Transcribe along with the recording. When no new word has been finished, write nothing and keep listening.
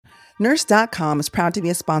Nurse.com is proud to be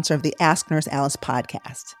a sponsor of the Ask Nurse Alice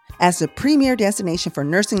podcast. As the premier destination for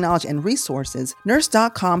nursing knowledge and resources,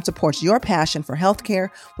 Nurse.com supports your passion for healthcare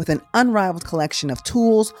with an unrivaled collection of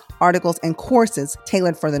tools, articles, and courses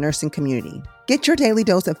tailored for the nursing community. Get your daily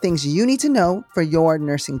dose of things you need to know for your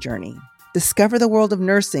nursing journey. Discover the world of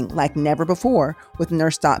nursing like never before with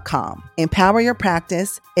Nurse.com. Empower your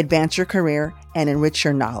practice, advance your career, and enrich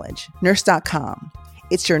your knowledge. Nurse.com.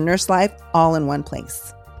 It's your nurse life all in one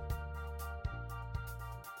place.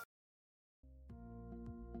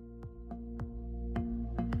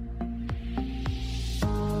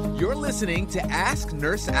 You're listening to Ask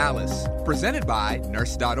Nurse Alice, presented by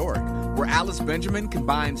Nurse.org, where Alice Benjamin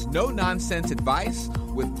combines no-nonsense advice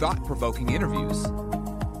with thought-provoking interviews.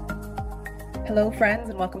 Hello,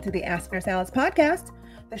 friends, and welcome to the Ask Nurse Alice podcast,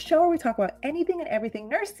 the show where we talk about anything and everything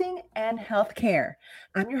nursing and healthcare.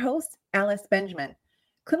 I'm your host, Alice Benjamin,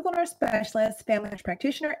 clinical nurse specialist, family nurse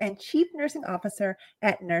practitioner, and chief nursing officer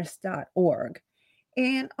at Nurse.org.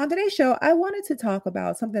 And on today's show, I wanted to talk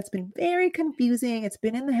about something that's been very confusing. It's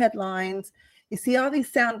been in the headlines. You see all these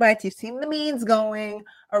sound bites. You've seen the memes going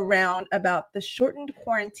around about the shortened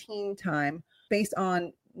quarantine time based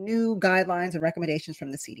on new guidelines and recommendations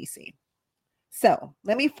from the CDC. So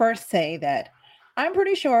let me first say that I'm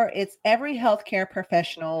pretty sure it's every healthcare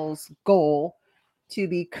professional's goal to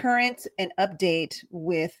be current and update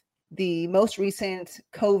with the most recent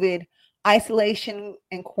COVID isolation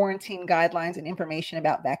and quarantine guidelines and information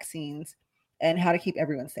about vaccines and how to keep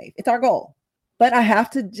everyone safe. It's our goal. But I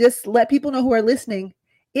have to just let people know who are listening,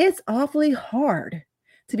 it's awfully hard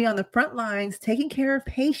to be on the front lines, taking care of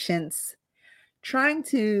patients, trying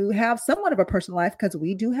to have somewhat of a personal life, because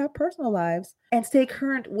we do have personal lives, and stay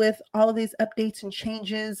current with all of these updates and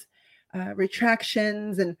changes,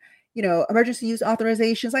 retractions, and, emergency use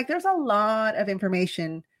authorizations. Like, there's a lot of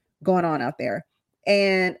information going on out there.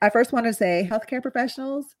 And I first want to say, healthcare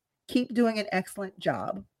professionals, keep doing an excellent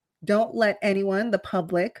job. Don't let anyone, the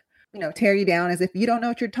public, tear you down as if you don't know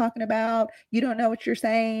what you're talking about. You don't know what you're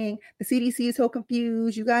saying. The CDC is so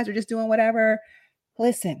confused. You guys are just doing whatever.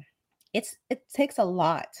 Listen, it takes a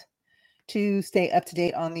lot to stay up to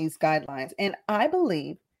date on these guidelines. And I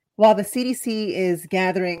believe while the CDC is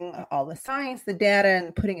gathering all the science, the data,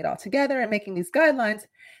 and putting it all together and making these guidelines,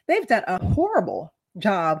 they've done a horrible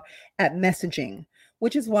job at messaging,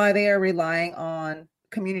 which is why they are relying on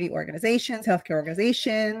community organizations,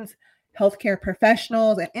 healthcare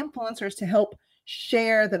professionals, and influencers to help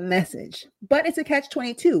share the message. But it's a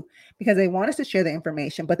catch-22 because they want us to share the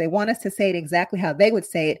information, but they want us to say it exactly how they would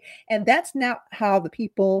say it. And that's not how the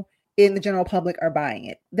people in the general public are buying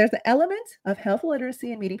it. There's an element of health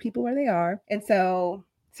literacy and meeting people where they are. And so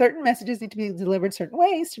certain messages need to be delivered certain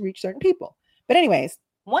ways to reach certain people. But anyways,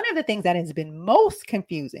 one of the things that has been most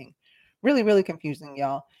confusing, really, really confusing,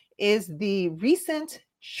 y'all, is the recent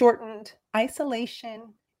shortened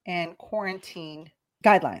isolation and quarantine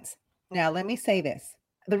guidelines. Now, let me say this.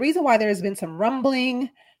 The reason why there has been some rumbling,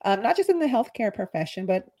 not just in the healthcare profession,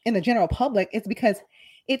 but in the general public, is because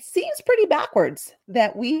it seems pretty backwards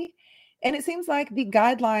and it seems like the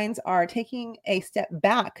guidelines are taking a step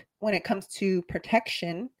back when it comes to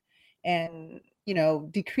protection and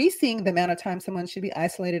decreasing the amount of time someone should be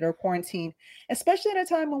isolated or quarantined, especially at a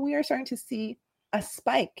time when we are starting to see a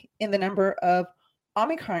spike in the number of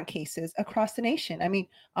Omicron cases across the nation. I mean,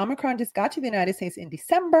 Omicron just got to the United States in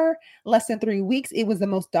December. Less than 3 weeks, it was the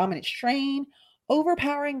most dominant strain,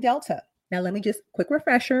 overpowering Delta. Now, let me just quick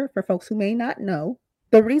refresher for folks who may not know.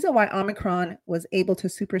 The reason why Omicron was able to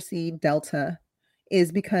supersede Delta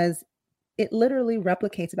is because it literally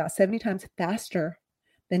replicates about 70 times faster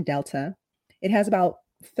than Delta. It has about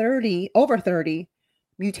over 30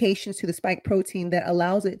 mutations to the spike protein that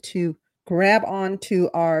allows it to grab onto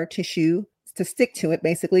our tissue, to stick to it,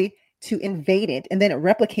 basically, to invade it. And then it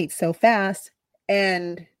replicates so fast.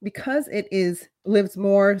 And because it lives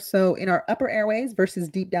more so in our upper airways versus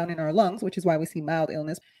deep down in our lungs, which is why we see mild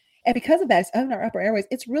illness. And because of that, it's in our upper airways,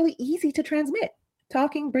 it's really easy to transmit.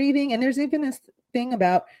 Talking, breathing, and there's even this thing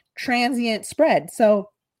about transient spread.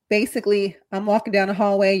 So basically, I'm walking down a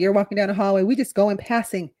hallway, you're walking down a hallway, we just go in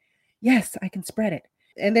passing. Yes, I can spread it.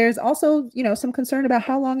 And there's also, some concern about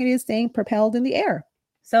how long it is staying propelled in the air.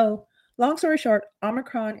 So long story short,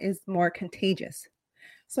 Omicron is more contagious.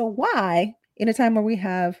 So why, in a time where we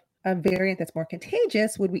have a variant that's more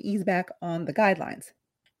contagious, would we ease back on the guidelines?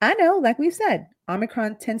 I know, like we've said,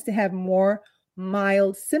 Omicron tends to have more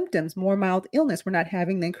mild symptoms, more mild illness. We're not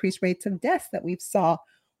having the increased rates of deaths that we saw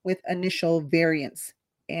with initial variants.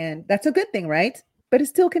 And that's a good thing, right? But it's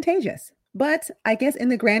still contagious. But I guess in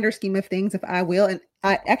the grander scheme of things, if I will, and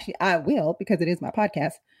I will because it is my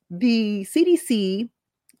podcast, the CDC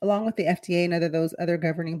along with the FDA and those other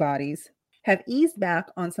governing bodies, have eased back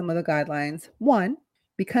on some of the guidelines. One,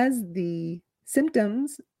 because the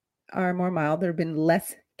symptoms are more mild, there have been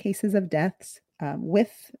less cases of deaths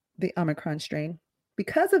with the Omicron strain.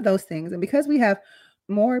 Because of those things, and because we have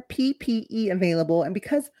more PPE available, and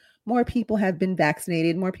because more people have been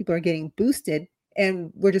vaccinated, more people are getting boosted,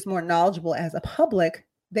 and we're just more knowledgeable as a public,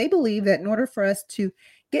 they believe that in order for us to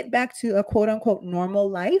get back to a quote unquote normal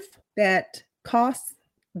life, that cost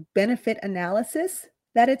benefit analysis,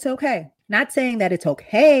 that it's okay. Not saying that it's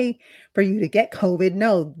okay for you to get COVID.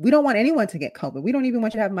 No, we don't want anyone to get COVID. We don't even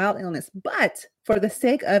want you to have mild illness. But for the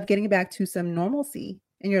sake of getting back to some normalcy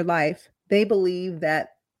in your life, they believe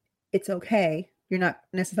that it's okay. You're not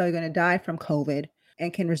necessarily going to die from COVID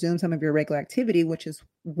and can resume some of your regular activity, which is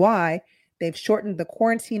why they've shortened the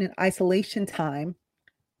quarantine and isolation time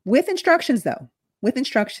with instructions, though, with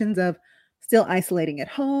instructions of still isolating at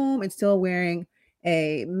home and still wearing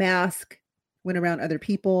a mask when around other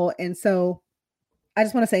people. And so I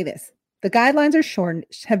just want to say this. The guidelines are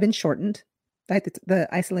have been shortened, like the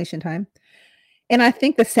isolation time. And I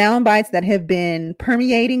think the sound bites that have been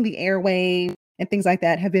permeating the airwaves and things like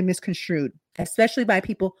that have been misconstrued, especially by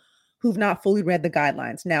people who've not fully read the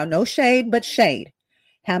guidelines. Now, no shade, but shade.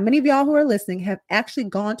 How many of y'all who are listening have actually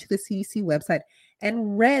gone to the CDC website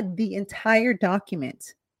and read the entire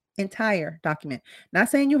document? Entire document. Not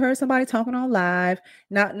saying you heard somebody talking on live,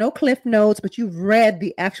 no cliff notes, but you've read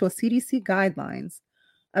the actual CDC guidelines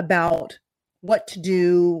about what to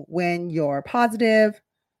do when you're positive,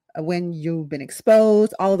 when you've been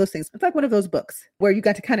exposed, all of those things. It's like one of those books where you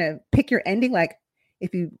got to kind of pick your ending. Like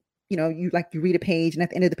if you read a page and at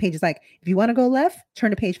the end of the page is like, if you want to go left, turn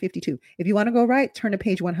to page 52. If you want to go right, turn to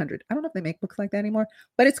page 100. I don't know if they make books like that anymore,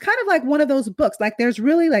 but it's kind of like one of those books. Like there's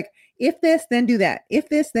really like, if this, then do that. If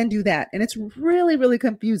this, then do that. And it's really, really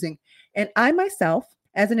confusing. And I myself,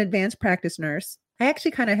 as an advanced practice nurse, I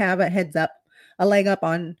actually kind of have a leg up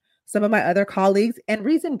on some of my other colleagues. And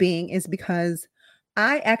reason being is because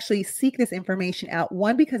I actually seek this information out,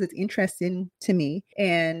 one, because it's interesting to me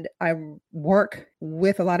and I work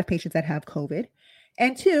with a lot of patients that have COVID.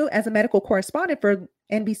 And two, as a medical correspondent for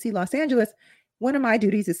NBC Los Angeles, one of my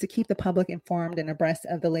duties is to keep the public informed and abreast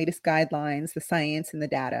of the latest guidelines, the science, and the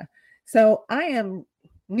data. So I am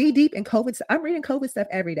knee deep in COVID. I'm reading COVID stuff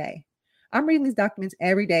every day. I'm reading these documents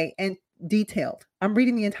every day and detailed. I'm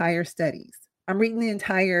reading the entire studies. I'm reading the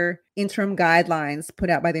entire interim guidelines put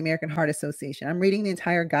out by the American Heart Association. I'm reading the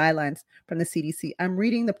entire guidelines from the CDC. I'm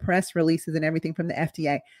reading the press releases and everything from the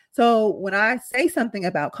FDA. So when I say something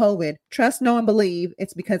about COVID, trust, know, and believe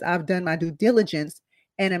it's because I've done my due diligence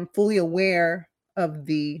and I'm fully aware of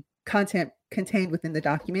the content contained within the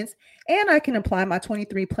documents. And I can apply my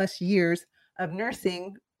 23 plus years of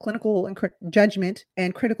nursing, clinical and judgment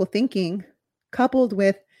and critical thinking, coupled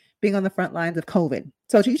with being on the front lines of COVID.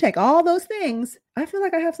 So you take all those things, I feel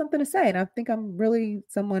like I have something to say. And I think I'm really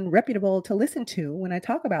someone reputable to listen to when I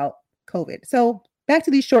talk about COVID. So back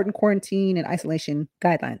to these shortened quarantine and isolation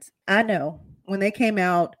guidelines. I know when they came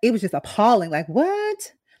out, it was just appalling. Like,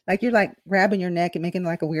 what? Like you're like grabbing your neck and making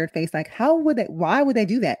like a weird face. Like, why would they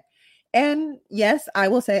do that? And yes, I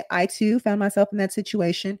will say I too found myself in that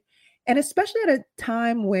situation. And especially at a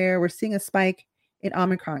time where we're seeing a spike in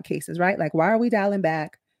Omicron cases, right? Like, why are we dialing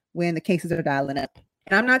back when the cases are dialing up?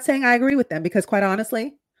 And I'm not saying I agree with them because quite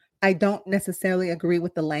honestly, I don't necessarily agree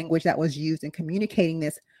with the language that was used in communicating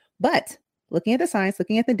this. But looking at the science,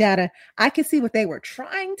 looking at the data, I can see what they were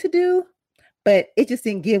trying to do, but it just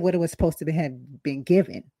didn't give what it was supposed to have been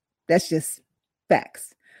given. That's just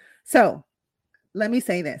facts. So let me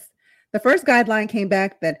say this. The first guideline came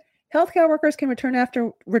back that healthcare workers can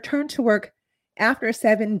return to work after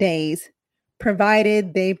 7 days,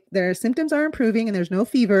 provided their symptoms are improving and there's no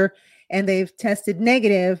fever and they've tested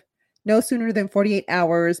negative no sooner than 48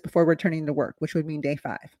 hours before returning to work, which would mean day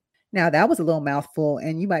 5. Now that was a little mouthful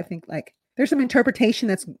and you might think like there's some interpretation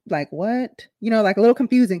that's like, what? Like a little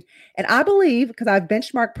confusing. And I believe, because I've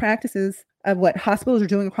benchmarked practices of what hospitals are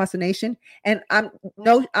doing across the nation, and I'm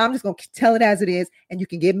just going to tell it as it is, and you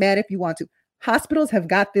can get mad if you want to. Hospitals have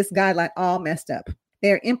got this guideline all messed up.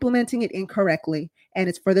 They're implementing it incorrectly, and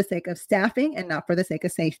it's for the sake of staffing and not for the sake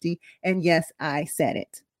of safety. And yes, I said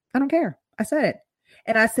it. I don't care. I said it.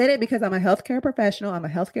 And I said it because I'm a healthcare professional. I'm a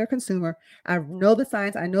healthcare consumer. I know the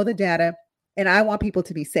science. I know the data, and I want people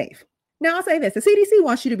to be safe. Now I'll say this. The CDC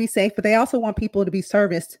wants you to be safe, but they also want people to be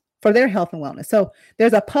serviced for their health and wellness. So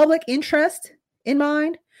there's a public interest in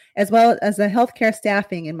mind, as well as the healthcare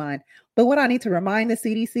staffing in mind. But what I need to remind the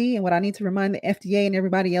CDC and what I need to remind the FDA and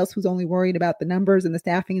everybody else who's only worried about the numbers and the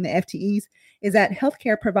staffing and the FTEs is that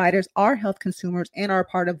healthcare providers are health consumers and are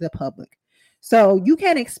part of the public. So you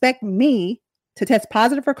can't expect me to test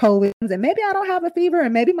positive for COVID, and maybe I don't have a fever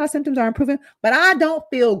and maybe my symptoms are improving, but I don't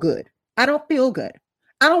feel good. I don't feel good.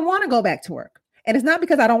 I don't want to go back to work. And it's not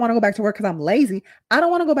because I don't want to go back to work because I'm lazy. I don't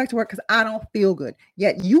want to go back to work because I don't feel good.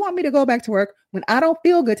 Yet you want me to go back to work when I don't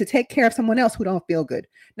feel good to take care of someone else who don't feel good.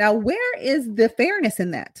 Now, where is the fairness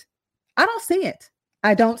in that? I don't see it.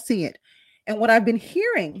 I don't see it. And what I've been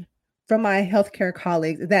hearing from my healthcare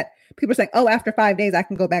colleagues is that people are saying, oh, after 5 days, I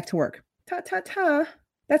can go back to work. Ta.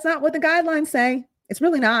 That's not what the guidelines say. It's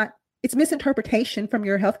really not. It's misinterpretation from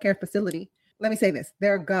your healthcare facility. Let me say this.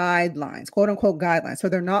 They're guidelines, quote unquote guidelines. So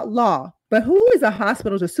they're not law. But who is a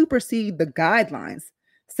hospital to supersede the guidelines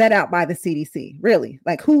set out by the CDC? Really?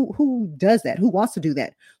 Like who does that? Who wants to do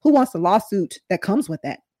that? Who wants a lawsuit that comes with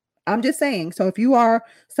that? I'm just saying. So if you are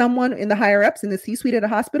someone in the higher ups in the C-suite at a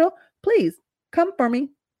hospital, please come for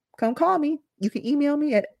me. Come call me. You can email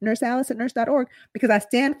me at nursealice@nurse.org because I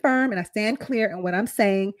stand firm and I stand clear in what I'm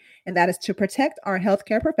saying, and that is to protect our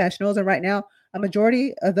healthcare professionals. And right now, a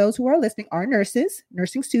majority of those who are listening are nurses,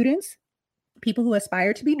 nursing students, people who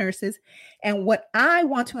aspire to be nurses. And what I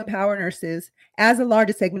want to empower nurses as the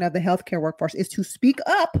largest segment of the healthcare workforce is to speak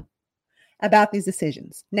up about these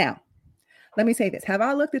decisions. Now, let me say this. Have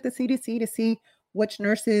I looked at the CDC to see which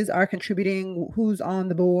nurses are contributing, who's on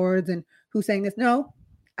the boards and who's saying this? No,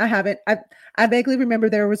 I haven't. I vaguely remember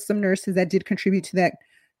there was some nurses that did contribute to that,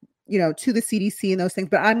 to the CDC and those things,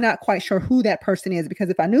 but I'm not quite sure who that person is, because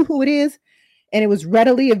if I knew who it is and it was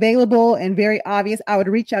readily available and very obvious, I would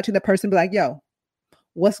reach out to the person and be like, yo,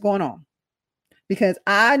 what's going on? Because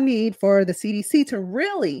I need for the CDC to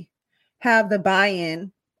really have the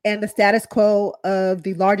buy-in and the status quo of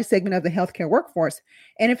the largest segment of the healthcare workforce.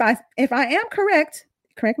 And if I am correct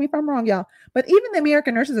me if I'm wrong, y'all, but even the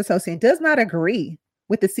American Nurses Association does not agree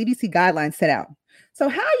with the CDC guidelines set out. So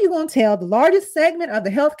how are you going to tell the largest segment of the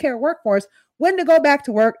healthcare workforce when to go back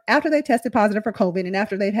to work after they tested positive for COVID and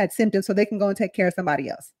after they've had symptoms so they can go and take care of somebody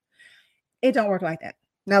else? It don't work like that.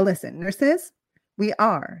 Now listen, nurses, we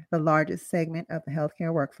are the largest segment of the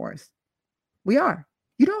healthcare workforce. We are.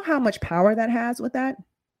 You know how much power that has with that?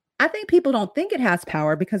 I think people don't think it has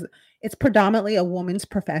power because it's predominantly a woman's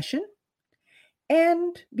profession.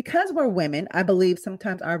 And because we're women, I believe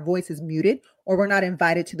sometimes our voice is muted or we're not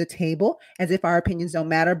invited to the table as if our opinions don't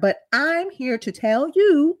matter. But I'm here to tell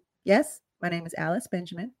you, yes, my name is Alice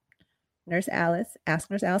Benjamin, Nurse Alice,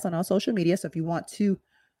 Ask Nurse Alice on all social media. So if you want to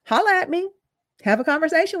holla at me, have a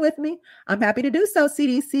conversation with me, I'm happy to do so,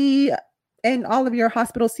 CDC and all of your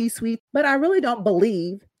hospital C-suite. But I really don't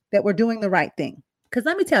believe that we're doing the right thing. Because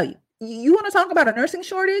let me tell you, you want to talk about a nursing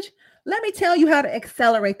shortage? Let me tell you how to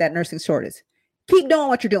accelerate that nursing shortage. Keep doing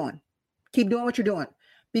what you're doing. Keep doing what you're doing.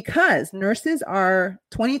 Because nurses are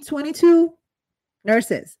 2022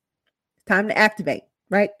 nurses. It's time to activate,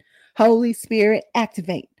 right? Holy Spirit,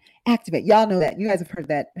 activate, activate. Y'all know that. You guys have heard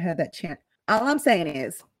that chant. All I'm saying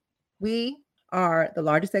is we are the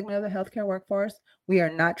largest segment of the healthcare workforce. We are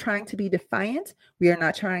not trying to be defiant. We are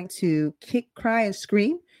not trying to kick, cry, and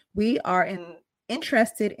scream. We are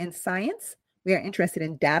interested in science. We are interested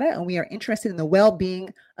in data, and we are interested in the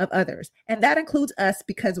well-being of others. And that includes us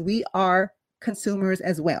because we are consumers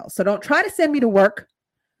as well. So don't try to send me to work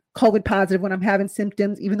COVID positive when I'm having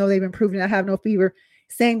symptoms, even though they've been proven I have no fever,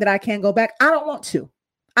 saying that I can't go back. I don't want to.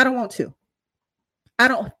 I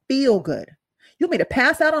don't feel good. You want me to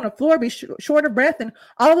pass out on the floor, be short of breath, and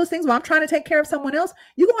all those things while I'm trying to take care of someone else?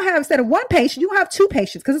 You're going to have, instead of one patient, you're going to have two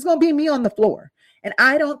patients because it's going to be me on the floor. And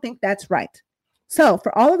I don't think that's right. So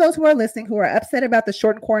for all of those who are listening, who are upset about the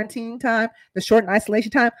shortened quarantine time, the shortened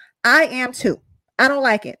isolation time, I am too. I don't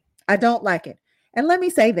like it. I don't like it. And let me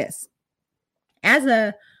say this. As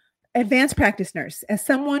an advanced practice nurse, as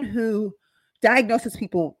someone who diagnoses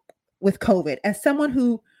people with COVID, as someone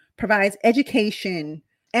who provides education,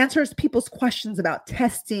 answers people's questions about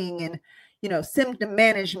testing and, symptom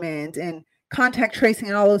management and contact tracing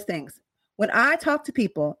and all those things. When I talk to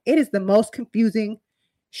people, it is the most confusing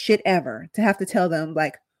shit ever to have to tell them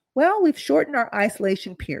like, well, we've shortened our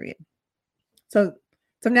isolation period. So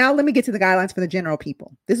now let me get to the guidelines for the general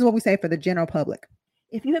people. This is what we say for the general public.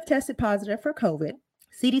 If you have tested positive for COVID,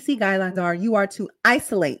 CDC guidelines are you are to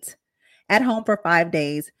isolate at home for 5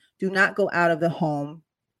 days. Do not go out of the home.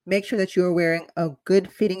 Make sure that you are wearing a good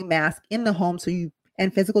fitting mask in the home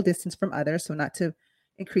and physical distance from others. So not to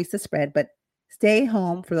increase the spread, but stay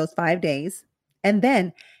home for those 5 days. And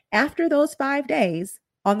then after those 5 days,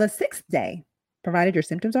 on the 6th day, provided your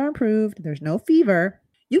symptoms are improved, there's no fever,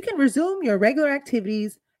 you can resume your regular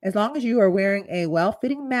activities as long as you are wearing a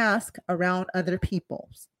well-fitting mask around other people,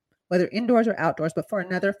 whether indoors or outdoors, but for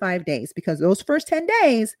another 5 days, because those first 10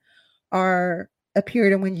 days are a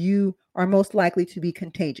period when you are most likely to be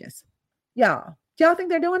contagious. Y'all, do y'all think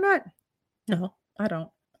they're doing that? No, I don't.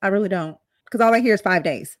 I really don't. Because all I hear is 5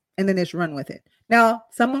 days and then just run with it. Now,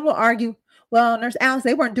 someone will argue, well, Nurse Alice,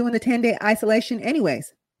 they weren't doing the 10-day isolation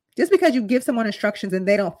anyways. Just because you give someone instructions and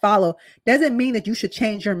they don't follow doesn't mean that you should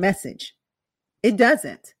change your message. It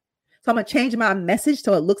doesn't. So I'm going to change my message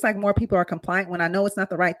so it looks like more people are compliant when I know it's not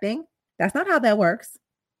the right thing. That's not how that works.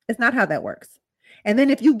 It's not how that works. And then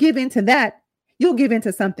if you give into that, you'll give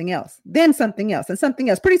into something else, then something else, and something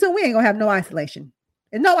else. Pretty soon we ain't going to have no isolation.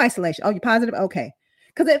 And no isolation. Oh, you positive? Okay.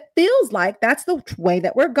 Because it feels like that's the way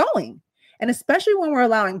that we're going. And especially when we're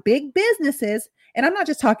allowing big businesses, and I'm not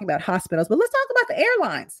just talking about hospitals, but let's talk about the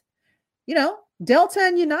airlines. You know, Delta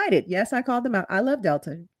and United. Yes, I called them out. I love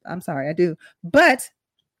Delta. I'm sorry, I do. But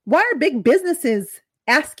why are big businesses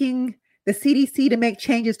asking the CDC to make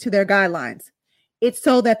changes to their guidelines? It's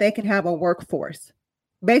so that they can have a workforce.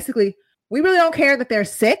 Basically, we really don't care that they're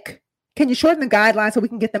sick. Can you shorten the guidelines so we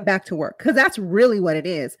can get them back to work? Because that's really what it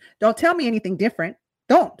is. Don't tell me anything different.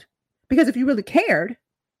 Don't. Because if you really cared,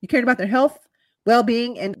 you cared about their health,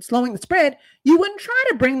 well-being, and slowing the spread, you wouldn't try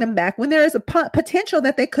to bring them back when there is a potential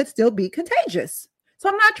that they could still be contagious. So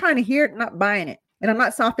I'm not trying to hear it, not buying it. And I'm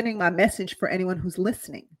not softening my message for anyone who's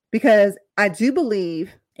listening, because I do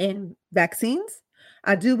believe in vaccines.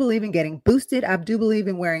 I do believe in getting boosted. I do believe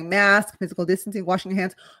in wearing masks, physical distancing, washing your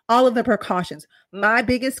hands, all of the precautions. My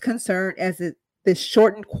biggest concern is this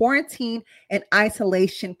shortened quarantine and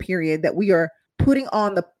isolation period that we are putting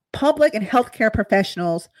on the public and healthcare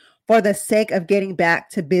professionals for the sake of getting back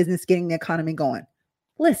to business, getting the economy going.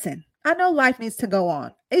 Listen, I know life needs to go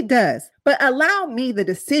on. It does. But allow me the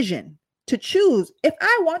decision to choose if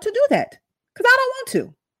I want to do that. Because I don't want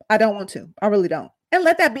to. I don't want to. I really don't. And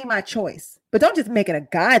let that be my choice. But don't just make it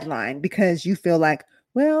a guideline because you feel like,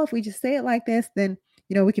 well, if we just say it like this, then,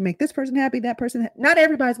 we can make this person happy, that person. Not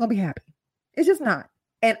everybody's going to be happy. It's just not.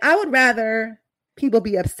 And I would rather people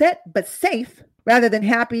be upset but safe rather than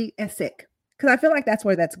happy and sick. Because I feel like that's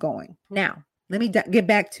where that's going. Now, let me get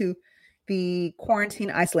back to the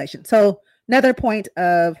quarantine isolation. So another point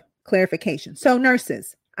of clarification. So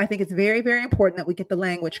nurses, I think it's very, very important that we get the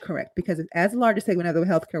language correct, because as the largest segment of the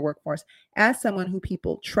healthcare workforce, as someone who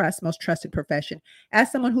people trust, most trusted profession,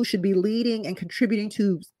 as someone who should be leading and contributing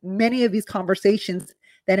to many of these conversations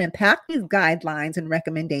that impact these guidelines and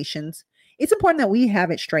recommendations, it's important that we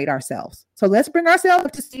have it straight ourselves. So let's bring ourselves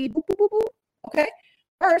up to speed. Okay.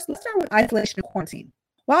 First, let's start with isolation and quarantine.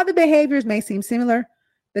 While the behaviors may seem similar,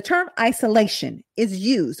 the term isolation is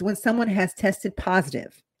used when someone has tested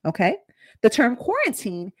positive. Okay. The term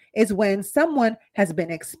quarantine is when someone has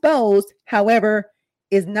been exposed, however,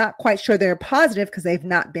 is not quite sure they're positive because they've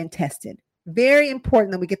not been tested. Very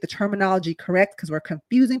important that we get the terminology correct, because we're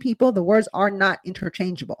confusing people. The words are not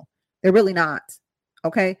interchangeable. They're really not.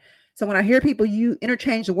 Okay. So when I hear people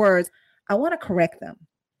interchange the words, I want to correct them.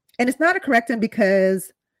 And it's not to correct them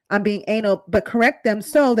because I'm being anal, but correct them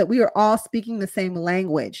so that we are all speaking the same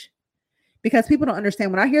language. Because people don't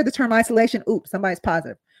understand. When I hear the term isolation, oops, somebody's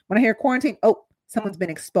positive. When I hear quarantine, oh, someone's been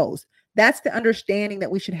exposed. That's the understanding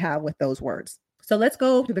that we should have with those words. So let's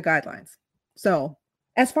go to the guidelines. So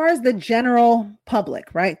as far as the general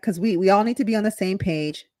public, right? Because we all need to be on the same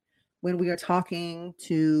page when we are talking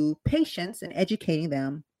to patients and educating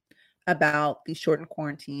them about these shortened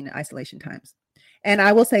quarantine isolation times. And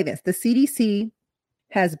I will say this, the CDC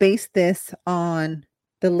has based this on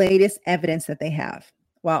the latest evidence that they have.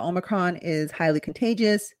 While Omicron is highly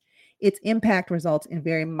contagious, its impact results in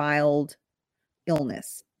very mild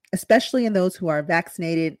illness, especially in those who are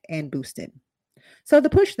vaccinated and boosted. So the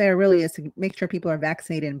push there really is to make sure people are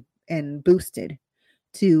vaccinated and boosted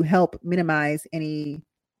to help minimize any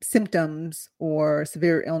symptoms or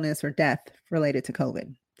severe illness or death related to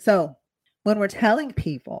COVID. So when we're telling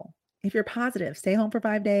people, if you're positive, stay home for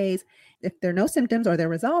 5 days. If there are no symptoms or they're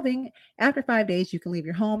resolving, after 5 days, you can leave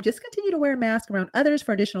your home. Just continue to wear a mask around others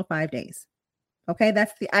for additional 5 days. Okay,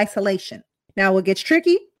 that's the isolation. Now, what gets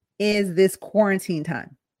tricky is this quarantine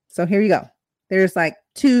time. So here you go. There's like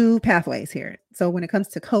two pathways here. So when it comes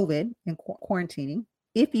to COVID and quarantining,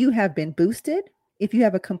 if you have been boosted, if you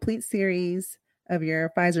have a complete series of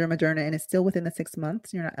your Pfizer or Moderna and it's still within the 6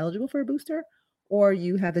 months, you're not eligible for a booster, or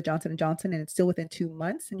you have the Johnson & Johnson and it's still within 2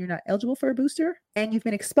 months and you're not eligible for a booster, and you've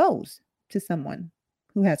been exposed to someone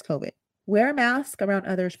who has COVID, wear a mask around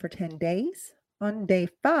others for 10 days. On day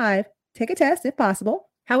 5, take a test if possible.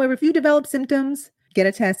 However, if you develop symptoms, get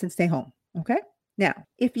a test and stay home. Okay. Now,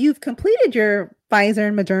 if you've completed your Pfizer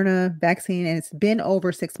and Moderna vaccine and it's been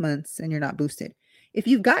over 6 months and you're not boosted, if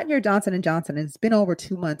you've gotten your Johnson & Johnson and it's been over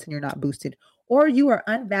 2 months and you're not boosted, or you are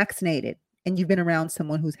unvaccinated and you've been around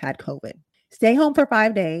someone who's had COVID, Stay home for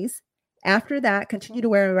 5 days. After that, continue to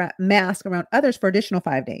wear a mask around others for additional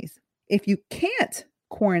 5 days. If you can't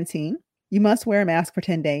quarantine, you must wear a mask for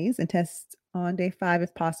 10 days and test on day 5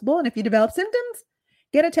 if possible. And if you develop symptoms,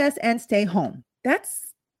 get a test and stay home.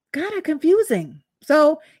 That's kind of confusing.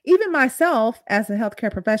 So even myself as a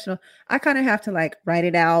healthcare professional, I kind of have to like write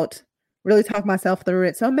it out, really talk myself through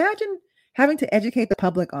it. So imagine having to educate the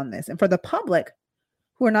public on this. And for the public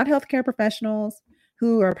who are not healthcare professionals,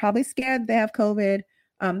 who are probably scared they have COVID,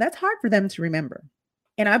 that's hard for them to remember.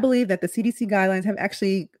 And I believe that the CDC guidelines have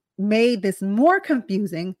actually made this more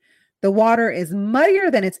confusing. The water is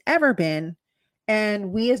muddier than it's ever been.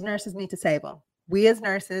 And we as nurses need to save them. We as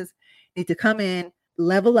nurses need to come in,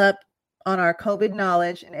 level up on our COVID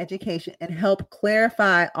knowledge and education, and help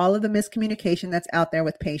clarify all of the miscommunication that's out there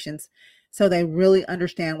with patients so they really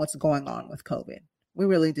understand what's going on with COVID. We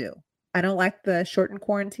really do. I don't like the shortened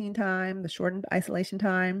quarantine time, the shortened isolation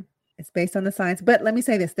time. It's based on the science. But let me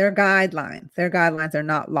say this, they're guidelines. Their guidelines are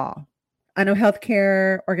not law. I know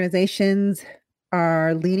healthcare organizations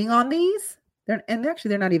are leaning on these. They're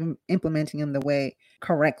not even implementing them the way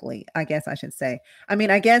correctly, I guess I should say. I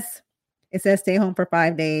mean, I guess it says stay home for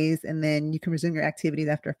 5 days and then you can resume your activities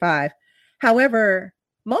after 5. However,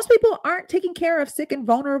 most people aren't taking care of sick and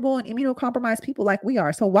vulnerable and immunocompromised people like we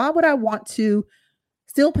are. So why would I want to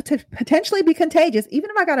still potentially be contagious, even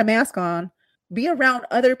if I got a mask on, be around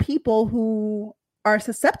other people who are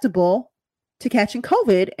susceptible to catching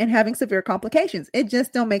COVID and having severe complications? It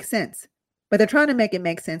just don't make sense. But they're trying to make it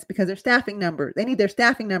make sense because their staffing numbers, they need their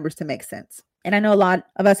staffing numbers to make sense. And I know a lot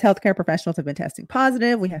of us healthcare professionals have been testing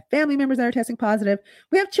positive. We have family members that are testing positive.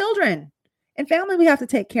 We have children and family we have to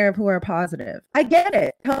take care of who are positive. I get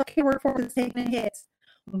it. Healthcare workforce is taking a hit,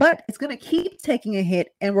 but it's going to keep taking a hit,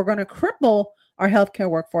 and we're going to cripple our healthcare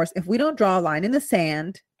workforce if we don't draw a line in the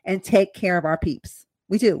sand and take care of our peeps.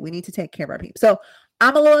 We do. We need to take care of our peeps. So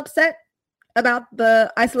I'm a little upset about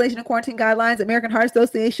the isolation and quarantine guidelines. American Heart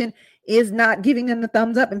Association is not giving them the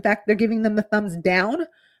thumbs up. In fact, they're giving them the thumbs down.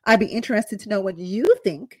 I'd be interested to know what you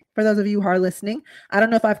think. For those of you who are listening, I don't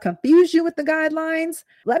know if I've confused you with the guidelines.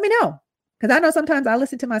 Let me know. Because I know sometimes I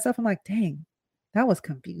listen to myself. I'm like, dang, that was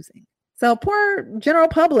confusing. So poor general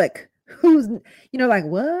public who's, like,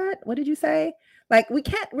 what did you say? Like, we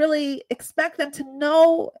can't really expect them to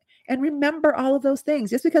know and remember all of those things.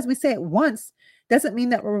 Just because we say it once doesn't mean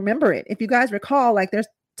that we'll remember it. If you guys recall, like, there's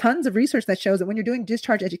tons of research that shows that when you're doing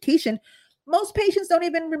discharge education, most patients don't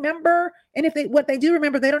even remember. And what they do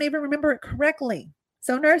remember, they don't even remember it correctly.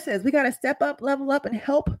 So nurses, we got to step up, level up, and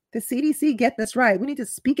help the CDC get this right. We need to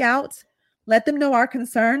speak out, let them know our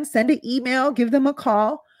concerns, send an email, give them a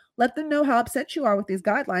call, let them know how upset you are with these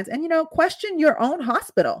guidelines, and, question your own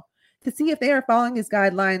hospital to see if they are following these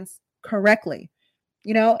guidelines correctly.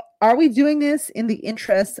 Are we doing this in the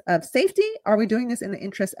interest of safety? Are we doing this in the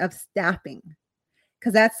interest of staffing?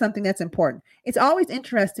 Because that's something that's important. It's always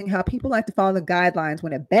interesting how people like to follow the guidelines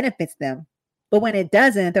when it benefits them. But when it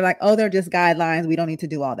doesn't, they're like, oh, they're just guidelines. We don't need to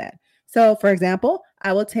do all that. So, for example,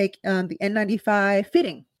 I will take the N95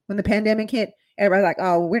 fitting. When the pandemic hit, everybody's like,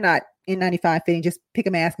 oh, we're not N95 fitting. Just pick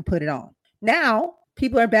a mask and put it on. Now,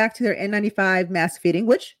 people are back to their N95 mask fitting,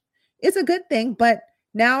 which is a good thing. But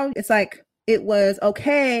now it's like it was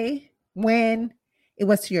okay when it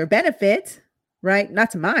was to your benefit, right? Not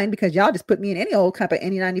to mine, because y'all just put me in any old type of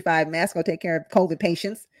N95 mask. I'll take care of COVID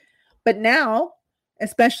patients. But now,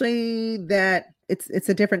 especially that it's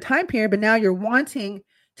a different time period, but now you're wanting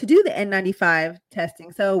to do the N95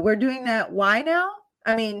 testing. So we're doing that. Why now?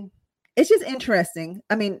 I mean, it's just interesting.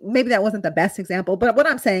 I mean, maybe that wasn't the best example, but what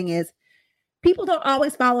I'm saying is people don't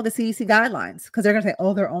always follow the CDC guidelines because they're going to say,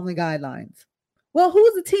 oh, they're only guidelines. Well,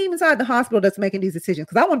 who's the team inside the hospital that's making these decisions?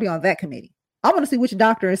 Because I want to be on that committee. I want to see which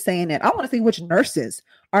doctor is saying that. I want to see which nurses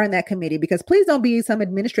are in that committee, because please don't be some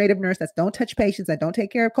administrative nurse that don't touch patients, that don't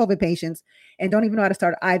take care of COVID patients, and don't even know how to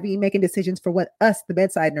start an IV, making decisions for what us, the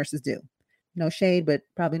bedside nurses, do. No shade, but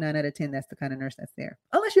probably 9 out of 10, that's the kind of nurse that's there.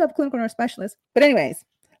 Unless you have a clinical nurse specialist. But anyways,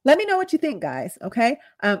 let me know what you think, guys. Okay.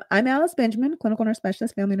 I'm Alice Benjamin, clinical nurse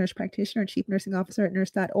specialist, family nurse practitioner, and chief nursing officer at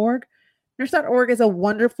nurse.org. Nurse.org is a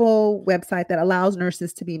wonderful website that allows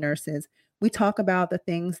nurses to be nurses. We talk about the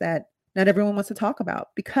things that not everyone wants to talk about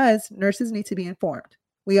because nurses need to be informed.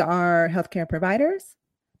 We are healthcare providers,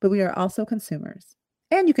 but we are also consumers.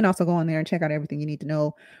 And you can also go on there and check out everything you need to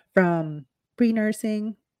know from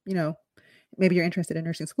pre-nursing. Maybe you're interested in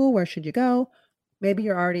nursing school. Where should you go? Maybe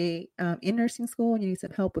you're already in nursing school and you need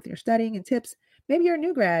some help with your studying and tips. Maybe you're a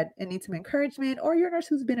new grad and need some encouragement, or you're a nurse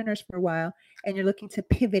who's been a nurse for a while and you're looking to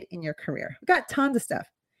pivot in your career. We've got tons of stuff.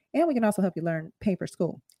 And we can also help you pay for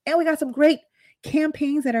school. And we got some great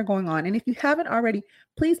campaigns that are going on. And if you haven't already,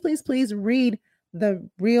 please, please, please read the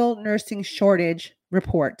Real Nursing Shortage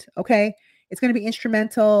report. Okay. It's going to be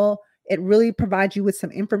instrumental. It really provides you with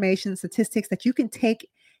some information, statistics that you can take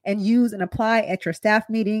and use and apply at your staff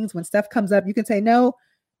meetings. When stuff comes up, you can say no.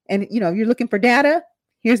 And, you're looking for data.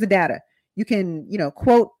 Here's the data. You can,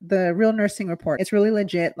 quote the Real Nursing report. It's really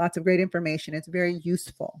legit. Lots of great information. It's very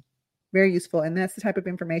useful. Very useful. And that's the type of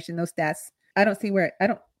information, those stats. I don't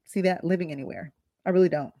see that living anywhere. I really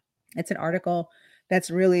don't. It's an article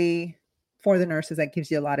that's really for the nurses that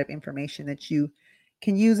gives you a lot of information that you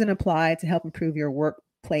can use and apply to help improve your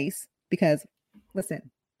workplace. Because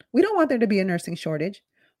listen, we don't want there to be a nursing shortage,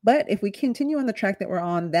 but if we continue on the track that we're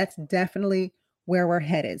on, that's definitely where we're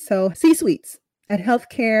headed. So C-suites at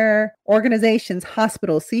healthcare organizations,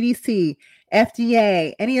 hospitals, CDC,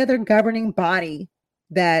 FDA, any other governing body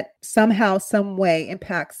that somehow, some way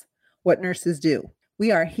impacts what nurses do.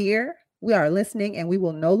 We are here, we are listening, and we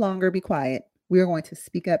will no longer be quiet. We are going to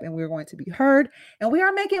speak up and we're going to be heard, and we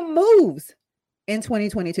are making moves in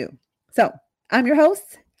 2022. So I'm your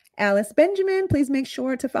host, Alice Benjamin. Please make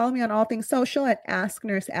sure to follow me on all things social at Ask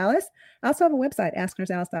Nurse Alice. I also have a website,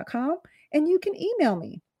 asknursealice.com, and you can email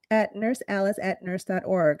me at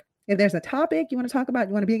nursealice@nurse.org. If there's a topic you want to talk about,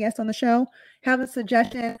 you want to be a guest on the show, have a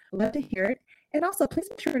suggestion, love to hear it. And also, please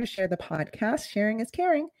make sure to share the podcast. Sharing is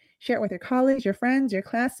caring. Share it with your colleagues, your friends, your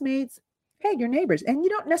classmates, hey, your neighbors. And you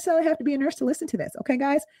don't necessarily have to be a nurse to listen to this. Okay,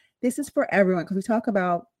 guys, this is for everyone because we talk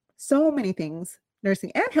about so many things,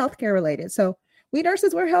 nursing and healthcare related. So we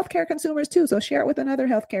nurses, we're healthcare consumers too. So share it with another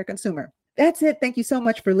healthcare consumer. That's it. Thank you so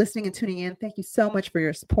much for listening and tuning in. Thank you so much for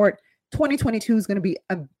your support. 2022 is going to be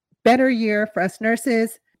a better year for us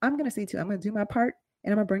nurses. I'm going to see too. I'm going to do my part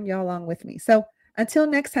and I'm going to bring y'all along with me. So until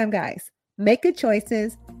next time, guys, make good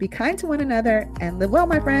choices, be kind to one another, and live well,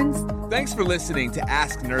 my friends. Thanks for listening to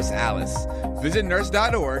Ask Nurse Alice. Visit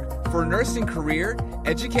nurse.org for nursing career,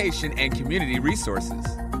 education, and community resources.